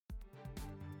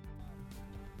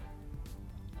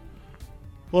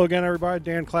Hello again, everybody.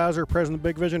 Dan Klauser, president of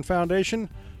Big Vision Foundation.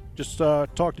 Just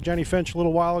talked to Jenny Finch a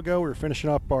little while ago. We were finishing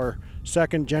up our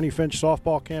second Jenny Finch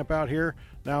softball camp out here.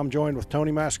 Now I'm joined with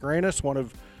Tony Mascarenas, one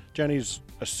of Jenny's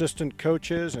assistant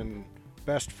coaches and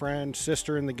best friend,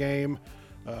 sister in the game,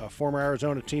 former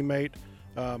Arizona teammate.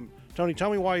 Tony,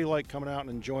 tell me why you like coming out and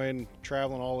enjoying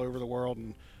traveling all over the world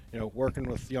and working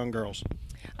with young girls.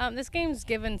 This game's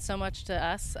given so much to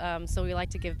us, so we like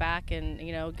to give back and,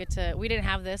 we didn't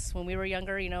have this when we were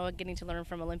younger, getting to learn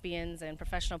from Olympians and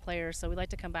professional players, so we like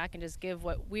to come back and just give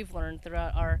what we've learned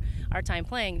throughout our time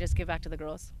playing, just give back to the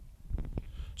girls.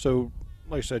 So,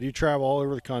 like I said, you travel all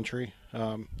over the country.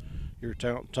 You're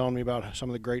telling me about some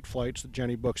of the great flights that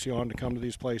Jenny books you on to come to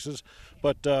these places,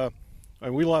 but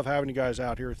we love having you guys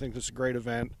out here. I think this is a great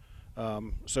event.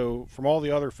 So from all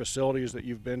the other facilities that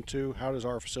you've been to, how does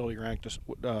our facility rank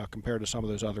compared to some of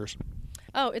those others?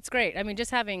 Oh, it's great. I mean, just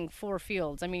having 4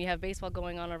 fields. I mean, you have baseball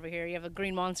going on over here. You have a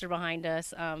green monster behind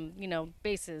us.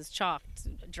 Bases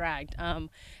chalked, dragged. Some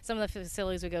of the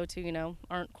facilities we go to,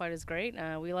 aren't quite as great.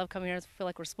 We love coming here. I feel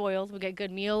like we're spoiled. We get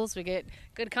good meals. We get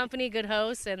good company, good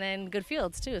hosts, and then good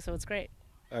fields too. So it's great.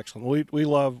 Excellent. We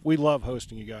love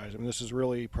hosting you guys. I mean, this is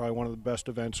really probably one of the best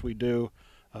events we do.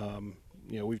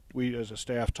 We as a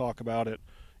staff talk about it,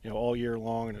 all year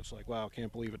long, and it's like, wow, I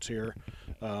can't believe it's here.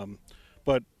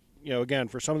 But again,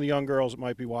 for some of the young girls that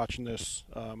might be watching this,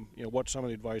 what's some of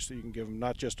the advice that you can give them,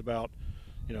 not just about,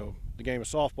 the game of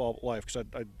softball, but life? Because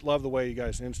I love the way you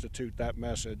guys institute that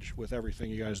message with everything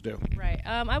you guys do. Right.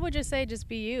 I would just say, just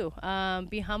be you.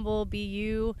 Be humble. Be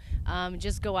you.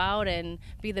 Just go out and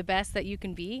be the best that you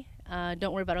can be.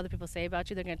 Don't worry about what other people say about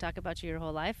you. They're going to talk about you your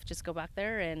whole life. Just go back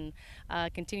there and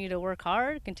continue to work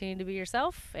hard, continue to be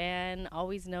yourself, and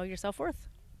always know your self-worth.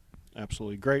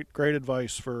 Absolutely. Great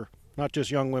advice for not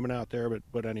just young women out there,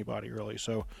 but anybody really.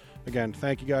 So, again,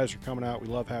 thank you guys for coming out. We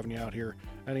love having you out here.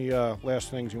 Any last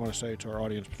things you want to say to our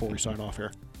audience before we sign off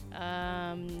here?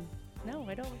 No,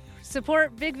 I don't.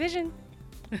 Support Big Vision.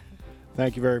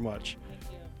 Thank you very much.